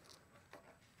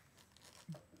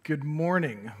Good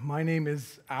morning. My name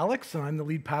is Alex, and I'm the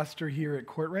lead pastor here at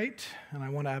Courtright, and I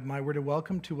want to add my word of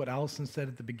welcome to what Allison said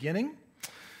at the beginning.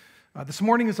 This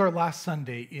morning is our last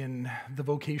Sunday in the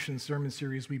vocation sermon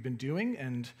series we've been doing,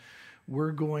 and we're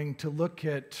going to look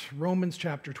at Romans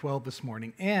chapter 12 this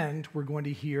morning, and we're going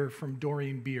to hear from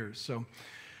Doreen Beers. So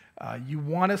you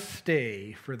want to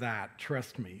stay for that,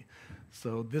 trust me.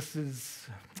 So this is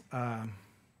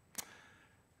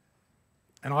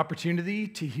an opportunity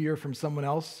to hear from someone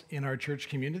else in our church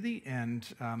community, and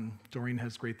Doreen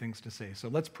has great things to say. So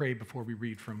let's pray before we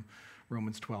read from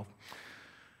Romans 12.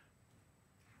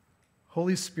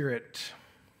 Holy Spirit,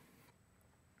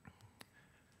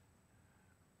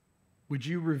 would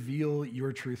you reveal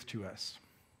your truth to us?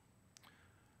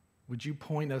 Would you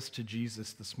point us to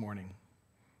Jesus this morning?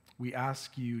 We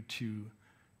ask you to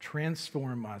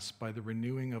transform us by the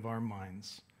renewing of our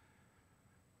minds.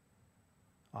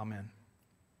 Amen.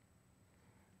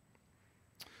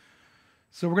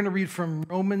 So we're going to read from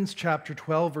Romans chapter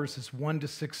 12, verses 1 to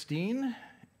 16,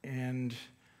 and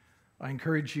I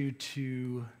encourage you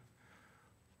to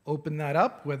open that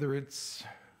up, whether it's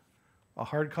a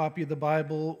hard copy of the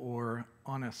Bible or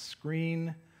on a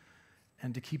screen,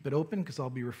 and to keep it open because I'll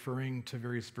be referring to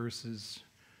various verses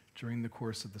during the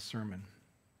course of the sermon.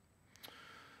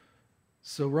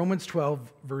 So Romans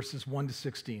 12, verses 1 to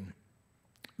 16.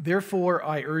 Therefore,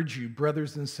 I urge you,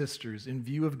 brothers and sisters, in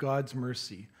view of God's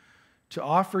mercy, to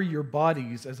offer your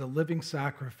bodies as a living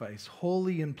sacrifice,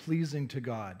 holy and pleasing to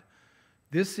God.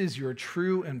 This is your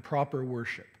true and proper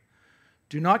worship.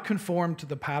 Do not conform to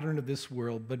the pattern of this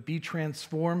world, but be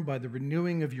transformed by the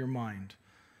renewing of your mind.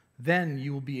 Then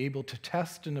you will be able to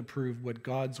test and approve what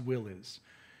God's will is,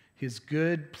 his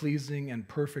good, pleasing, and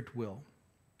perfect will.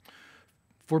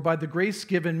 For by the grace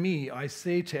given me, I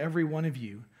say to every one of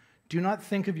you, do not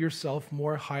think of yourself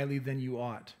more highly than you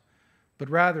ought, but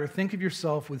rather think of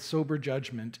yourself with sober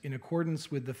judgment in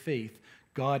accordance with the faith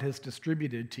God has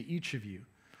distributed to each of you.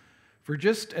 For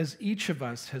just as each of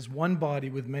us has one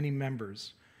body with many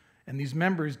members, and these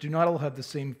members do not all have the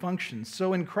same function,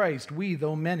 so in Christ we,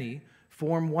 though many,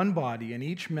 form one body, and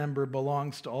each member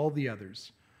belongs to all the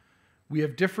others. We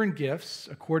have different gifts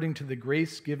according to the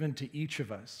grace given to each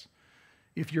of us.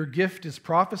 If your gift is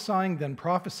prophesying, then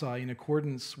prophesy in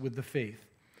accordance with the faith.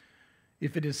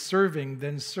 If it is serving,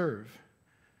 then serve.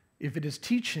 If it is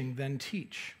teaching, then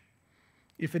teach.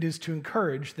 If it is to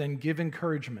encourage, then give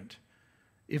encouragement.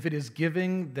 If it is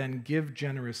giving, then give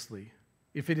generously.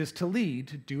 If it is to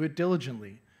lead, do it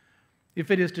diligently.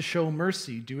 If it is to show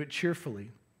mercy, do it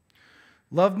cheerfully.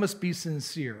 Love must be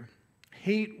sincere.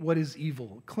 Hate what is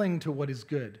evil. Cling to what is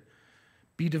good.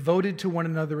 Be devoted to one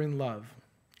another in love.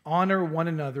 Honor one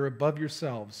another above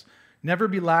yourselves. Never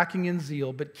be lacking in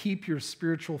zeal, but keep your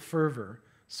spiritual fervor,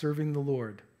 serving the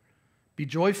Lord. Be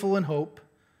joyful in hope,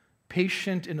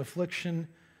 patient in affliction,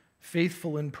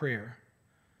 faithful in prayer.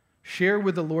 Share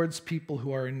with the Lord's people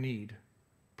who are in need.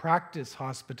 Practice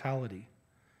hospitality.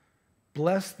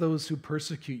 Bless those who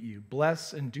persecute you.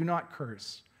 Bless and do not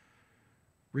curse.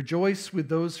 Rejoice with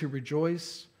those who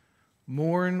rejoice.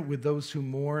 Mourn with those who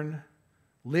mourn.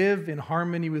 Live in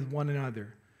harmony with one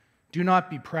another. Do not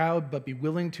be proud, but be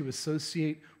willing to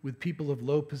associate with people of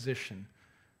low position.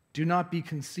 Do not be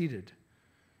conceited.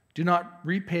 Do not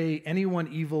repay anyone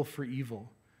evil for evil.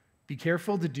 Be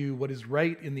careful to do what is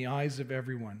right in the eyes of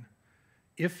everyone.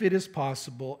 If it is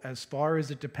possible, as far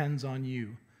as it depends on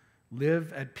you,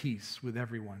 live at peace with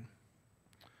everyone.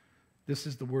 This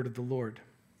is the word of the Lord.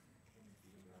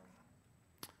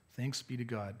 Thanks be to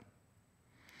God.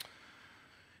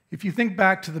 If you think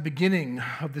back to the beginning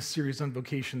of this series on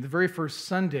vocation, the very first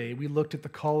Sunday, we looked at the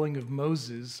calling of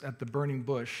Moses at the burning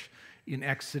bush in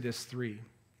Exodus 3.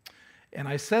 And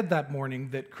I said that morning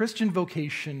that Christian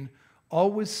vocation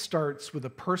always starts with a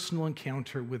personal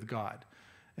encounter with God.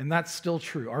 And that's still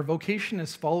true. Our vocation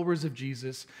as followers of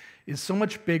Jesus is so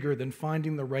much bigger than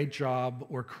finding the right job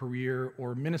or career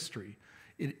or ministry.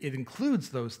 It includes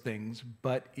those things,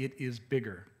 but it is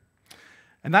bigger.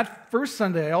 And that first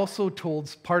Sunday, I also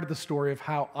told part of the story of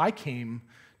how I came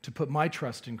to put my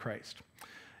trust in Christ.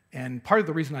 And part of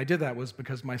the reason I did that was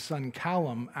because my son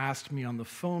Callum asked me on the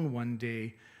phone one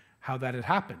day how that had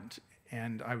happened.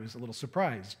 And I was a little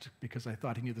surprised because I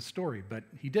thought he knew the story, but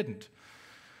he didn't.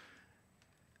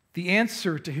 The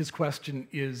answer to his question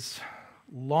is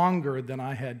longer than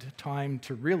I had time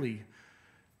to really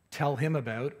tell him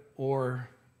about or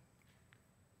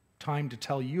time to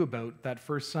tell you about that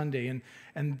first Sunday.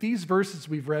 And these verses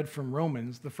we've read from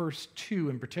Romans, the first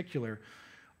two in particular,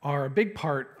 are a big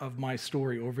part of my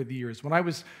story over the years. When I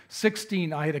was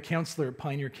 16, I had a counselor at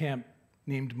Pioneer Camp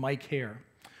named Mike Hare.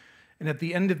 And at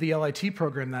the end of the LIT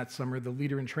program that summer, the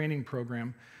Leader in Training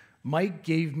program, Mike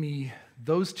gave me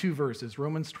those two verses,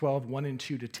 Romans 12, 1 and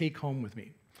 2, to take home with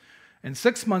me. And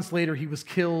 6 months later, he was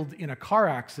killed in a car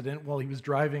accident while he was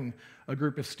driving a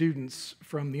group of students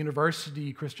from the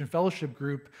University Christian Fellowship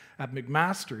group at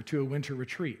McMaster to a winter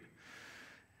retreat.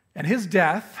 And his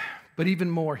death, but even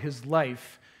more, his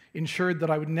life, ensured that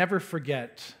I would never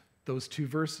forget those two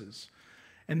verses.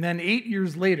 And then 8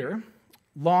 years later,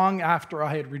 long after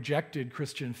I had rejected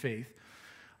Christian faith,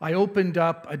 I opened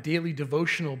up a daily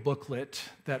devotional booklet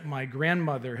that my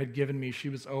grandmother had given me. She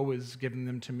was always giving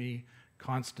them to me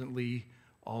constantly,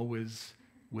 always,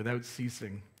 without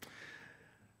ceasing.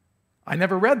 I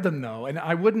never read them, though, and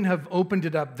I wouldn't have opened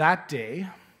it up that day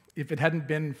if it hadn't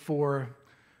been for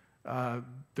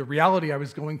the reality I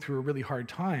was going through a really hard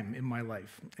time in my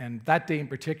life. And that day in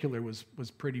particular was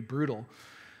pretty brutal.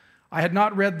 I had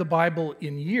not read the Bible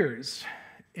in years,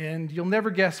 and you'll never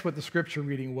guess what the scripture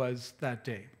reading was that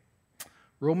day.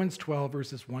 Romans 12,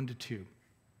 verses 1 to 2.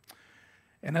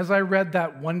 And as I read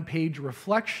that one-page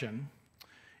reflection,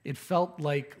 it felt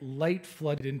like light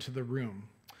flooded into the room.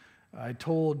 It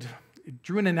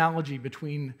drew an analogy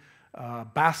between a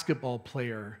basketball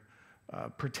player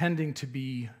pretending to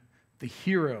be the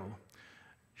hero,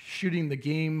 shooting the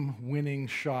game-winning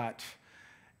shot,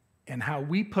 and how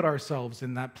we put ourselves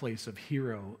in that place of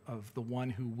hero, of the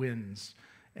one who wins,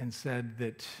 and said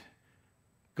that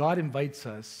God invites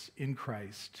us in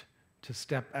Christ to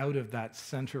step out of that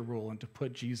center role and to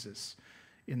put Jesus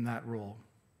in that role.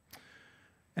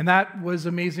 And that was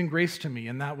amazing grace to me,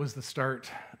 and that was the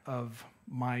start of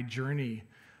my journey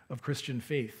of Christian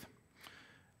faith.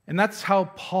 And that's how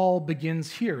Paul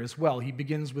begins here as well. He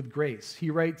begins with grace. He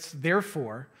writes,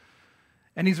 therefore,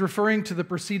 and he's referring to the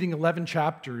preceding 11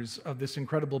 chapters of this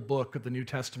incredible book of the New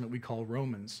Testament we call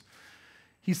Romans.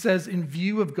 He says, in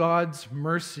view of God's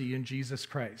mercy in Jesus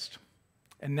Christ.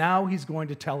 And now he's going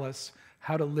to tell us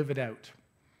how to live it out.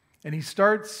 And he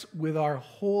starts with our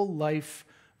whole life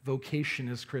vocation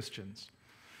as Christians.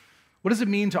 What does it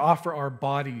mean to offer our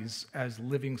bodies as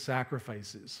living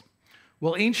sacrifices?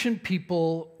 Well, ancient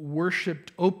people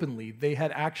worshipped openly. They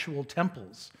had actual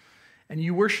temples. And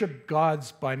you worship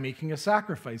gods by making a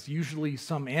sacrifice, usually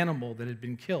some animal that had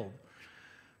been killed.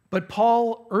 But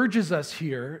Paul urges us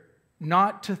here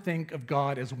not to think of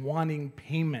God as wanting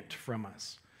payment from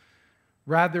us.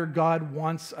 Rather, God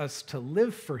wants us to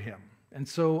live for him. And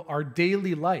so our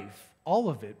daily life, all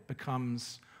of it,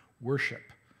 becomes worship.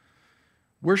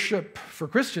 Worship for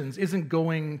Christians isn't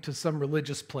going to some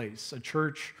religious place, a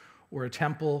church or a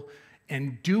temple,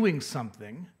 and doing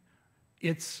something.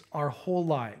 It's our whole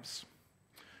lives.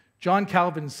 John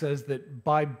Calvin says that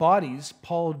by bodies,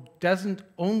 Paul doesn't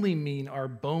only mean our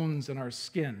bones and our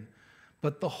skin,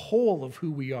 but the whole of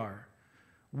who we are.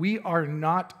 We are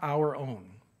not our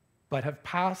own, but have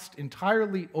passed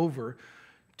entirely over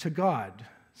to God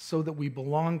so that we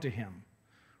belong to him,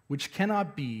 which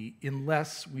cannot be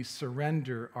unless we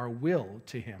surrender our will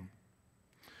to him.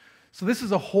 So this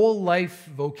is a whole life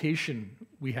vocation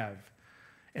we have,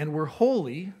 and we're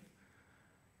holy.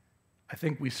 I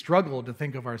think we struggle to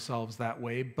think of ourselves that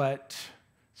way, but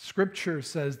Scripture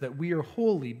says that we are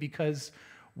holy because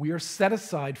we are set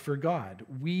aside for God.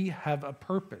 We have a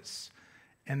purpose,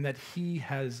 and that he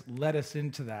has led us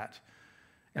into that.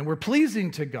 And we're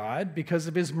pleasing to God because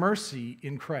of his mercy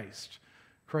in Christ,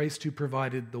 Christ who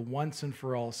provided the once and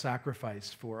for all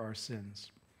sacrifice for our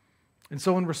sins. And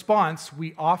so in response,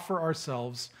 we offer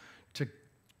ourselves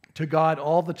to God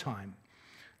all the time.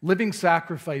 Living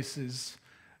sacrifices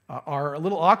are a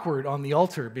little awkward on the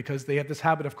altar because they have this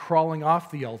habit of crawling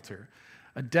off the altar.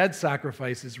 A dead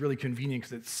sacrifice is really convenient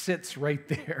because it sits right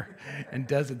there and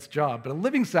does its job. But a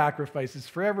living sacrifice is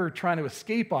forever trying to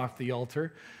escape off the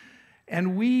altar.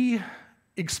 And we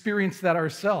experience that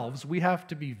ourselves. We have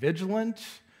to be vigilant.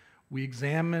 We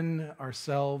examine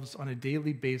ourselves on a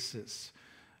daily basis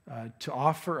to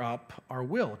offer up our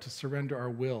will, to surrender our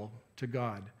will to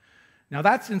God. Now,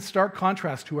 that's in stark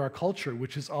contrast to our culture,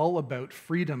 which is all about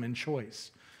freedom and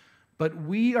choice. But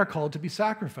we are called to be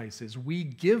sacrifices. We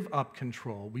give up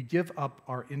control. We give up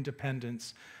our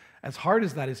independence, as hard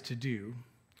as that is to do.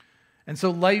 And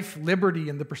so life, liberty,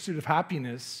 and the pursuit of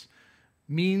happiness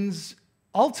means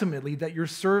ultimately that you're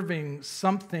serving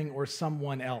something or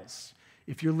someone else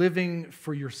if you're living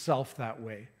for yourself that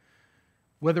way.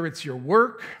 Whether it's your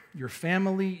work, your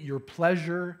family, your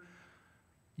pleasure,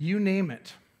 you name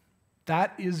it.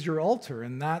 That is your altar,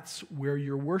 and that's where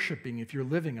you're worshiping if you're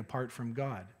living apart from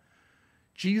God.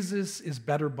 Jesus is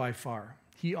better by far.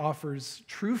 He offers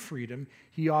true freedom.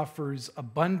 He offers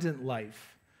abundant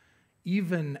life,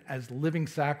 even as living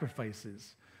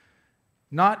sacrifices.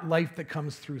 Not life that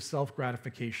comes through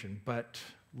self-gratification, but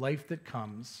life that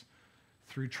comes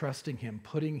through trusting him,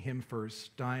 putting him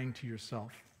first, dying to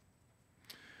yourself.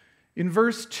 In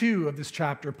verse 2 of this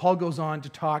chapter, Paul goes on to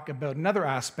talk about another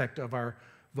aspect of our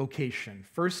vocation.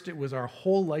 First, it was our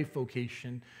whole life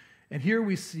vocation, and here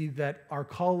we see that our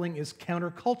calling is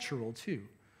countercultural too.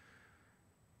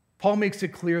 Paul makes it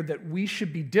clear that we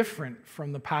should be different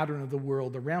from the pattern of the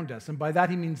world around us, and by that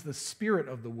he means the spirit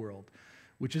of the world,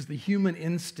 which is the human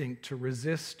instinct to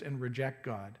resist and reject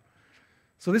God.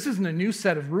 So this isn't a new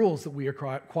set of rules that we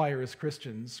acquire as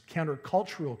Christians,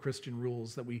 countercultural Christian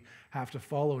rules that we have to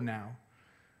follow now.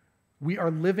 We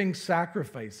are living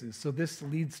sacrifices, so this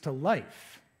leads to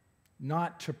life,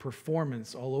 not to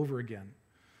performance all over again.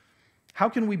 How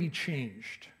can we be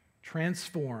changed,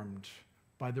 transformed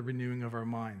by the renewing of our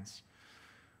minds?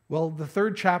 Well, the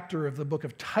 3rd chapter of the book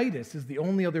of Titus is the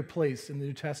only other place in the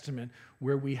New Testament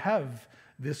where we have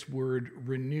this word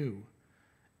renew.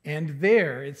 And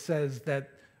there it says that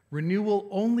renewal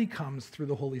only comes through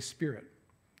the Holy Spirit.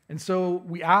 And so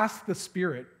we ask the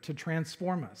Spirit to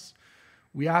transform us.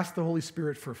 We ask the Holy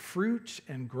Spirit for fruit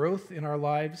and growth in our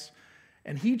lives.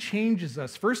 And he changes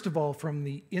us, first of all, from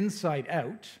the inside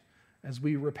out as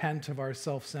we repent of our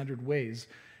self-centered ways.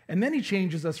 And then he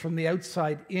changes us from the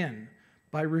outside in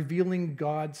by revealing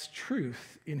God's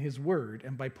truth in his word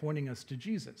and by pointing us to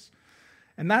Jesus.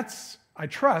 And that's, I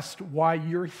trust, why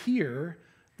you're here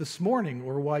this morning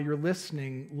or why you're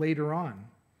listening later on.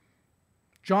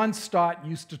 John Stott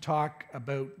used to talk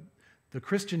about the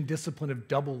Christian discipline of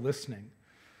double listening.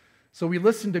 So we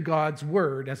listen to God's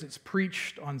word as it's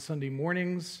preached on Sunday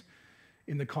mornings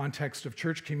in the context of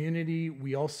church community.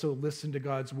 We also listen to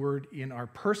God's word in our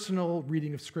personal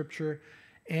reading of Scripture,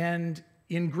 and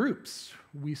in groups,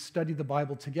 we study the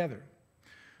Bible together.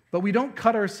 But we don't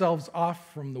cut ourselves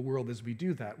off from the world as we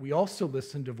do that. We also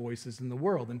listen to voices in the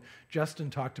world, and Justin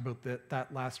talked about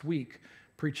that last week,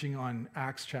 preaching on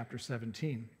Acts chapter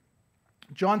 17.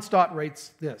 John Stott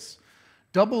writes this: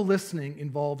 double listening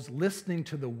involves listening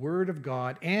to the Word of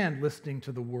God and listening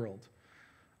to the world.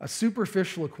 A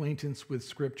superficial acquaintance with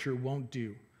Scripture won't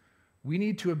do. We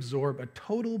need to absorb a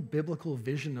total biblical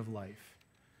vision of life.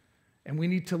 And we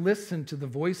need to listen to the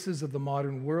voices of the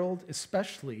modern world,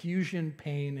 especially confusion,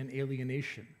 pain, and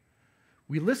alienation.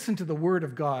 We listen to the Word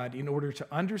of God in order to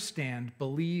understand,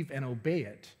 believe, and obey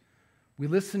it. We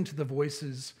listen to the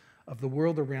voices of the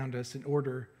world around us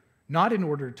not in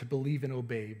order to believe and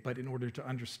obey, but in order to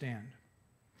understand.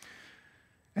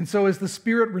 And so as the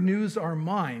Spirit renews our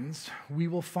minds, we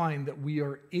will find that we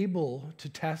are able to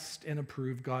test and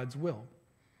approve God's will.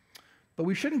 But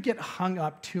we shouldn't get hung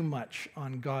up too much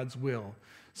on God's will.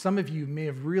 Some of you may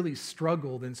have really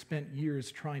struggled and spent years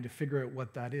trying to figure out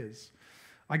what that is.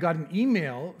 I got an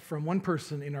email from one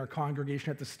person in our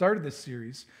congregation at the start of this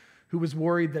series who was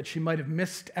worried that she might have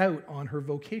missed out on her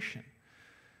vocation.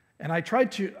 And I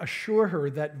tried to assure her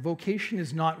that vocation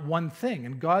is not one thing,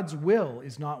 and God's will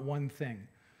is not one thing.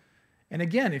 And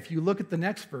again, if you look at the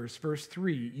next verse, verse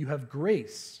 3, you have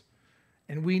grace.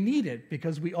 And we need it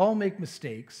because we all make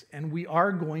mistakes and we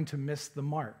are going to miss the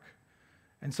mark.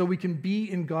 And so we can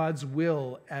be in God's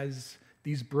will as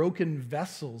these broken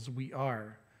vessels we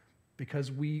are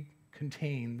because we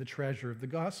contain the treasure of the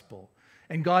gospel.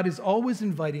 And God is always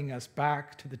inviting us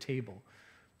back to the table,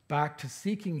 back to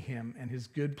seeking him and his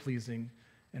good, pleasing,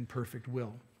 and perfect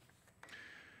will.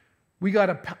 We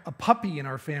got a puppy in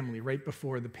our family right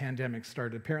before the pandemic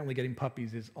started. Apparently getting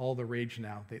puppies is all the rage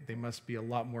now. They must be a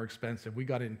lot more expensive. We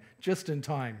got in just in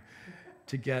time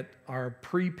to get our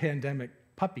pre-pandemic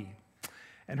puppy.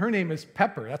 And her name is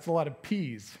Pepper. That's a lot of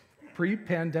P's.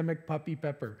 Pre-pandemic puppy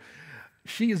Pepper.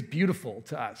 She is beautiful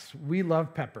to us. We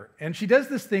love Pepper. And she does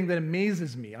this thing that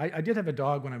amazes me. I did have a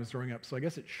dog when I was growing up, so I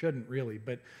guess it shouldn't really.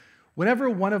 But whenever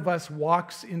one of us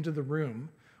walks into the room,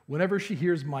 whenever she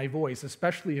hears my voice,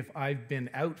 especially if I've been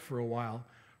out for a while,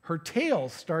 her tail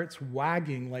starts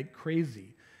wagging like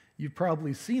crazy. You've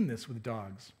probably seen this with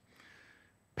dogs.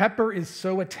 Pepper is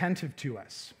so attentive to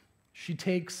us. She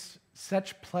takes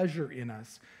such pleasure in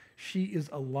us. She is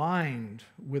aligned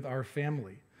with our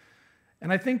family.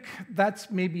 And I think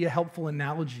that's maybe a helpful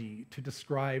analogy to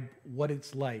describe what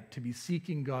it's like to be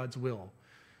seeking God's will,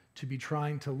 to be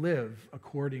trying to live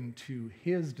according to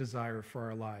his desire for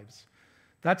our lives.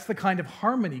 That's the kind of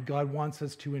harmony God wants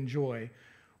us to enjoy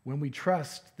when we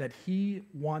trust that he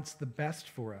wants the best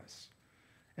for us.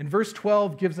 And verse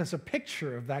 12 gives us a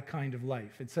picture of that kind of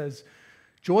life. It says,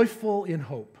 joyful in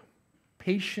hope,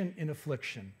 patient in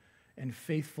affliction, and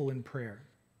faithful in prayer.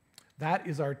 That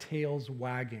is our tails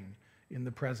wagging in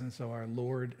the presence of our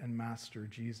Lord and Master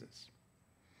Jesus.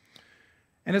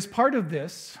 And as part of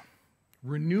this,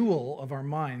 renewal of our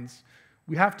minds,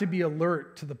 we have to be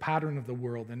alert to the pattern of the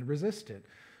world and resist it.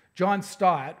 John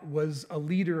Stott was a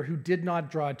leader who did not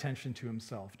draw attention to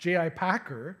himself. J.I.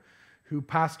 Packer, who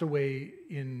passed away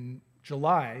in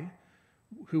July,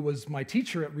 who was my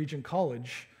teacher at Regent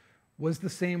College, was the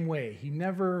same way. He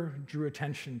never drew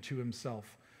attention to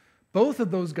himself. Both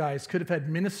of those guys could have had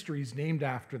ministries named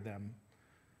after them.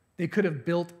 They could have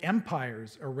built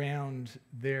empires around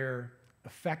their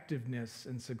effectiveness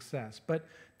and success, but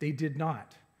they did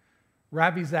not.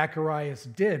 Ravi Zacharias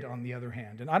did, on the other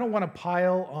hand. And I don't want to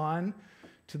pile on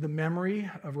to the memory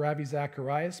of Ravi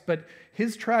Zacharias, but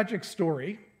his tragic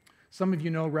story, some of you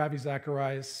know Ravi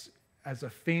Zacharias as a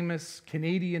famous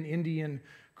Canadian Indian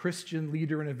Christian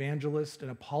leader and evangelist, an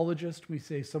apologist, we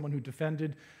say someone who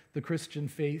defended the Christian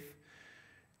faith.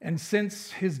 And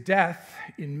since his death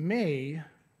in May,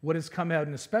 what has come out,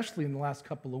 and especially in the last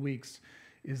couple of weeks,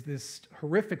 is this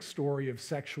horrific story of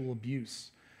sexual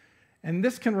abuse. And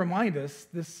this can remind us,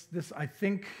 this I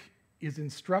think is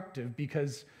instructive,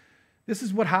 because this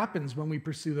is what happens when we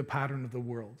pursue the pattern of the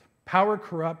world. Power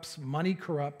corrupts, money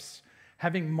corrupts.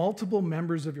 Having multiple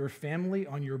members of your family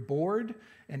on your board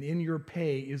and in your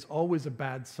pay is always a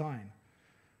bad sign.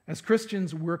 As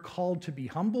Christians, we're called to be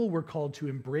humble. We're called to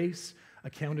embrace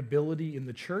accountability in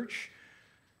the church.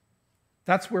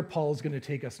 That's where Paul is going to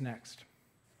take us next.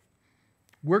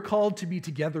 We're called to be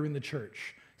together in the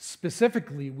church.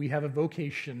 Specifically, we have a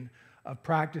vocation of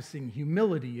practicing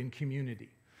humility in community.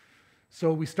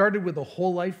 So we started with a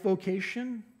whole life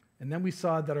vocation, and then we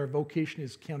saw that our vocation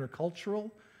is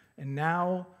countercultural, and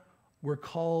now we're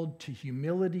called to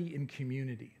humility in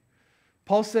community.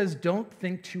 Paul says, don't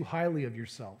think too highly of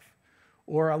yourself.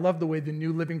 Or I love the way the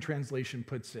New Living Translation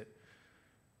puts it.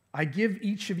 I give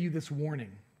each of you this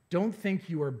warning. Don't think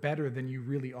you are better than you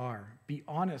really are. Be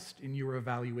honest in your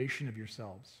evaluation of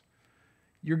yourselves.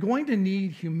 You're going to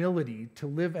need humility to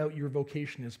live out your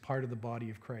vocation as part of the body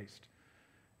of Christ.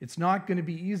 It's not going to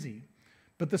be easy,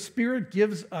 but the Spirit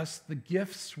gives us the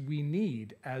gifts we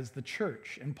need as the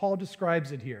church, and Paul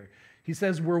describes it here. He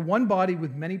says, we're one body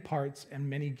with many parts and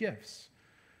many gifts.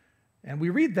 And we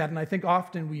read that, and I think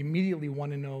often we immediately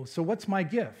want to know, so what's my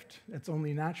gift? It's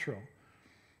only natural.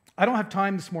 I don't have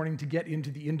time this morning to get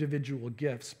into the individual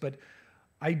gifts, but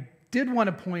I did want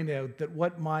to point out that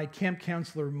what my camp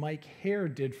counselor Mike Hare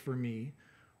did for me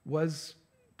was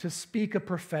to speak a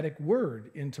prophetic word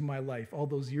into my life all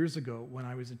those years ago when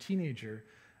I was a teenager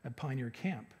at Pioneer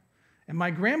Camp. And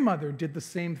my grandmother did the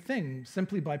same thing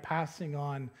simply by passing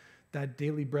on that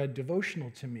daily bread devotional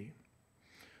to me.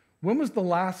 When was the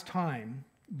last time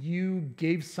you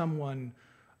gave someone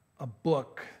a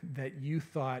book that you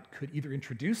thought could either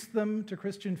introduce them to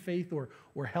Christian faith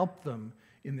or help them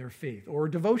in their faith, or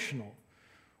a devotional?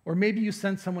 Or maybe you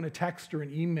sent someone a text or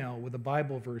an email with a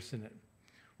Bible verse in it.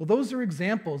 Well, those are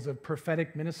examples of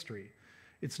prophetic ministry.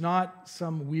 It's not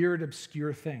some weird,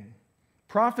 obscure thing.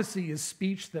 Prophecy is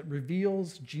speech that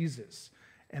reveals Jesus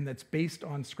and that's based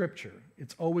on Scripture.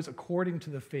 It's always according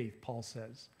to the faith, Paul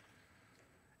says.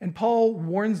 And Paul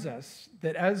warns us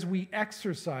that as we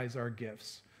exercise our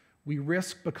gifts, we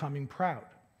risk becoming proud.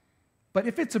 But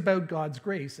if it's about God's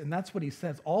grace, and that's what he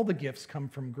says, all the gifts come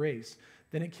from grace,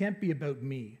 then it can't be about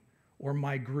me or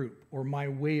my group or my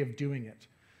way of doing it.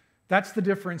 That's the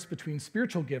difference between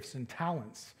spiritual gifts and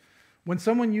talents. When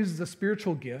someone uses a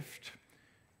spiritual gift,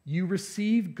 you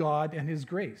receive God and his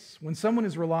grace. When someone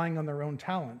is relying on their own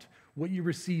talent, what you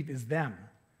receive is them.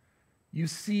 You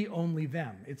see only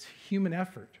them. It's human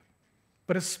effort.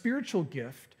 But a spiritual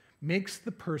gift makes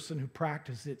the person who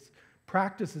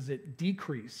practices it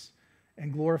decrease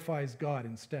and glorifies God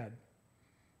instead.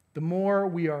 The more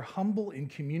we are humble in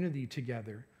community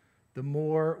together, the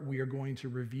more we are going to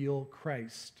reveal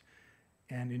Christ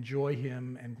and enjoy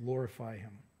him and glorify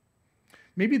him.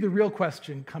 Maybe the real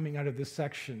question coming out of this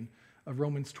section of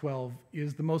Romans 12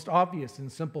 is the most obvious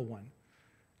and simple one.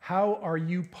 How are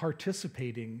you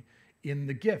participating in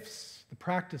the gifts, the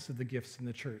practice of the gifts in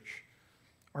the church?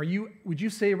 Would you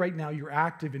say right now you're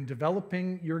active in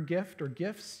developing your gift or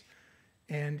gifts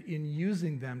and in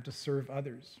using them to serve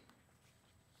others?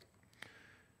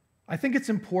 I think it's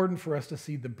important for us to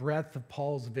see the breadth of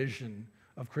Paul's vision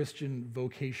of Christian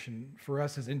vocation for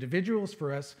us as individuals,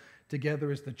 for us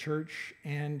together as the church,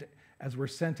 and as we're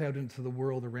sent out into the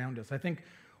world around us. I think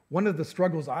one of the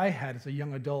struggles I had as a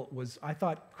young adult was I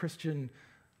thought Christian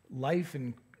life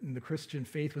and the Christian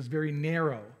faith was very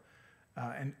narrow.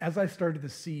 And as I started to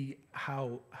see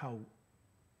how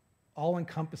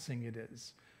all-encompassing it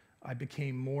is, I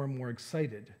became more and more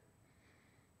excited.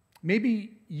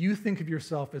 Maybe you think of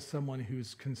yourself as someone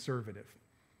who's conservative.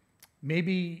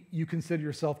 Maybe you consider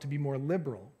yourself to be more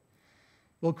liberal.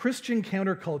 Well, Christian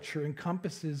counterculture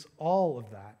encompasses all of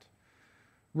that.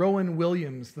 Rowan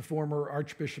Williams, the former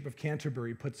Archbishop of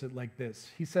Canterbury, puts it like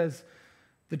this. He says,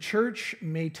 "The church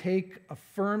may take a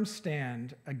firm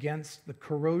stand against the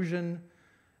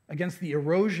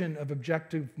erosion of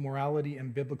objective morality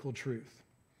and biblical truth.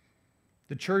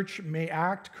 The church may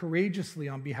act courageously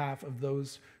on behalf of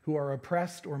those who are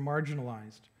oppressed or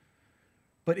marginalized.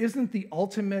 But isn't the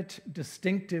ultimate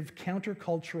distinctive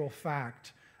countercultural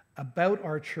fact about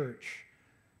our church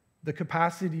the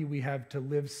capacity we have to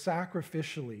live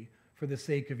sacrificially for the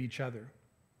sake of each other?"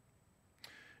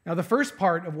 Now, the first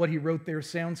part of what he wrote there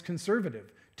sounds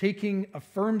conservative, taking a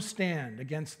firm stand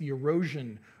against the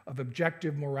erosion of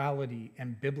objective morality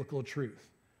and biblical truth.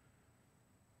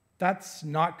 That's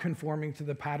not conforming to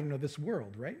the pattern of this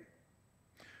world, right?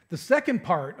 The second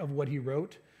part of what he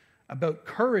wrote about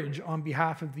courage on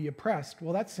behalf of the oppressed,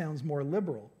 well, that sounds more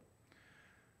liberal.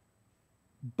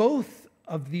 Both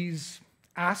of these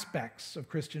aspects of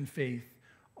Christian faith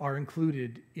are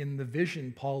included in the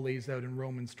vision Paul lays out in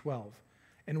Romans 12,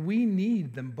 and we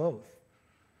need them both.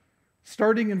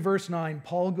 Starting in verse 9,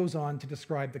 Paul goes on to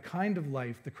describe the kind of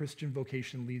life the Christian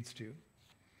vocation leads to.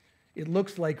 It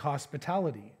looks like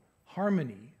hospitality,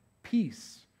 harmony,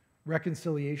 peace,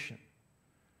 reconciliation.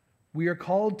 We are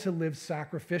called to live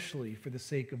sacrificially for the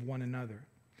sake of one another.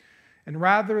 And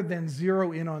rather than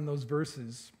zero in on those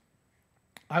verses,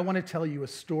 I want to tell you a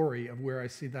story of where I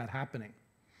see that happening.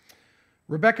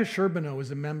 Rebecca Sherbino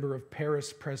is a member of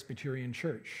Paris Presbyterian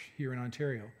Church here in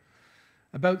Ontario.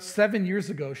 About 7 years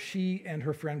ago, she and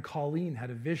her friend Colleen had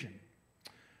a vision.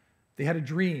 They had a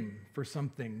dream for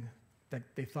something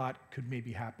that they thought could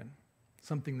maybe happen,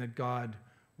 something that God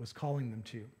was calling them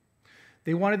to.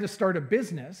 They wanted to start a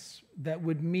business that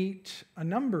would meet a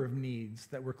number of needs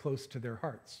that were close to their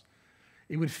hearts.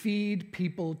 It would feed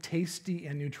people tasty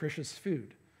and nutritious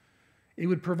food. It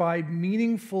would provide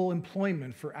meaningful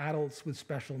employment for adults with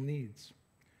special needs.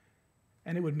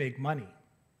 And it would make money.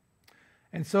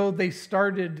 And so they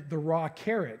started the Raw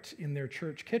Carrot in their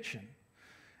church kitchen.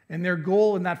 And their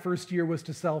goal in that first year was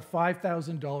to sell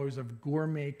 $5,000 of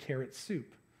gourmet carrot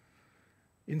soup.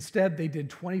 Instead, they did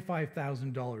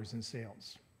 $25,000 in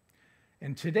sales.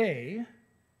 And today,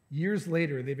 years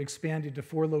later, they've expanded to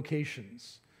 4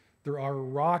 locations. There are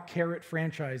Raw Carrot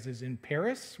franchises in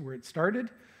Paris, where it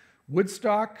started,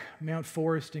 Woodstock, Mount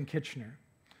Forest, and Kitchener.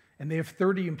 And they have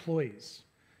 30 employees.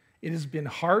 It has been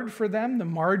hard for them. The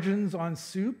margins on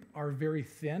soup are very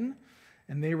thin,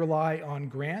 and they rely on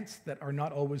grants that are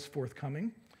not always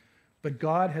forthcoming. But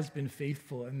God has been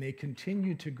faithful, and they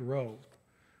continue to grow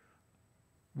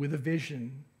with a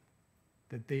vision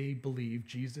that they believe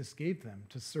Jesus gave them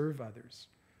to serve others.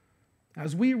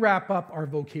 As we wrap up our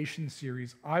vocation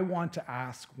series, I want to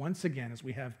ask once again, as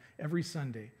we have every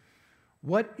Sunday,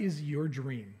 what is your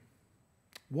dream?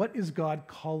 What is God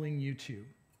calling you to?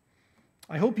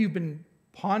 I hope you've been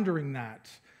pondering that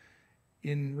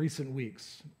in recent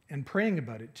weeks and praying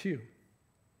about it too.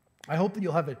 I hope that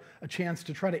you'll have a chance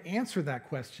to try to answer that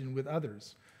question with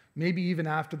others, maybe even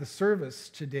after the service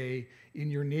today in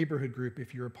your neighborhood group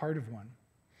if you're a part of one.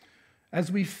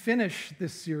 As we finish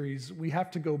this series, we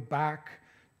have to go back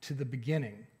to the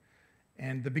beginning,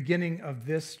 and the beginning of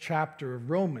this chapter of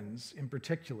Romans in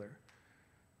particular,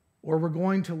 or we're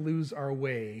going to lose our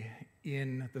way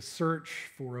in the search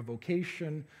for a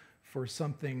vocation, for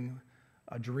something,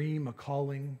 a dream, a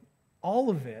calling. All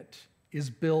of it is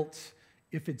built,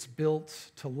 if it's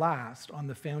built to last, on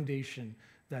the foundation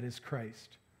that is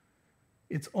Christ.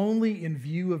 It's only in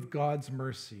view of God's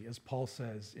mercy, as Paul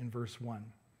says in verse 1.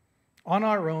 On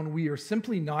our own, we are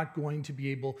simply not going to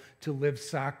be able to live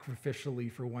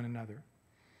sacrificially for one another.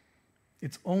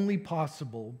 It's only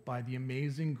possible by the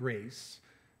amazing grace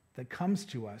that comes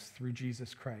to us through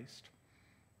Jesus Christ.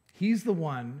 He's the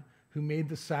one who made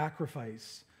the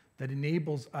sacrifice that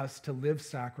enables us to live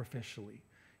sacrificially.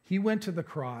 He went to the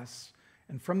cross,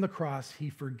 and from the cross, he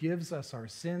forgives us our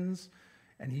sins,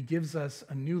 and he gives us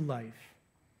a new life.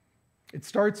 It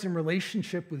starts in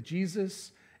relationship with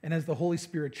Jesus, and as the Holy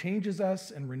Spirit changes us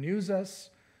and renews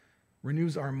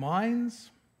our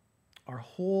minds, our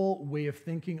whole way of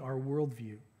thinking, our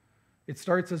worldview. It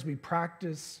starts as we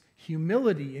practice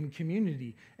humility in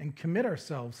community and commit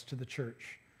ourselves to the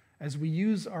church, as we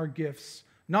use our gifts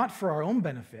not for our own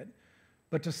benefit,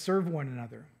 but to serve one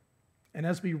another, and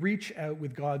as we reach out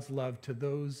with God's love to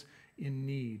those in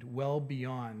need, well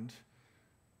beyond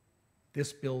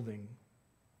this building,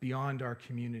 beyond our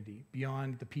community,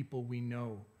 beyond the people we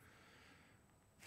know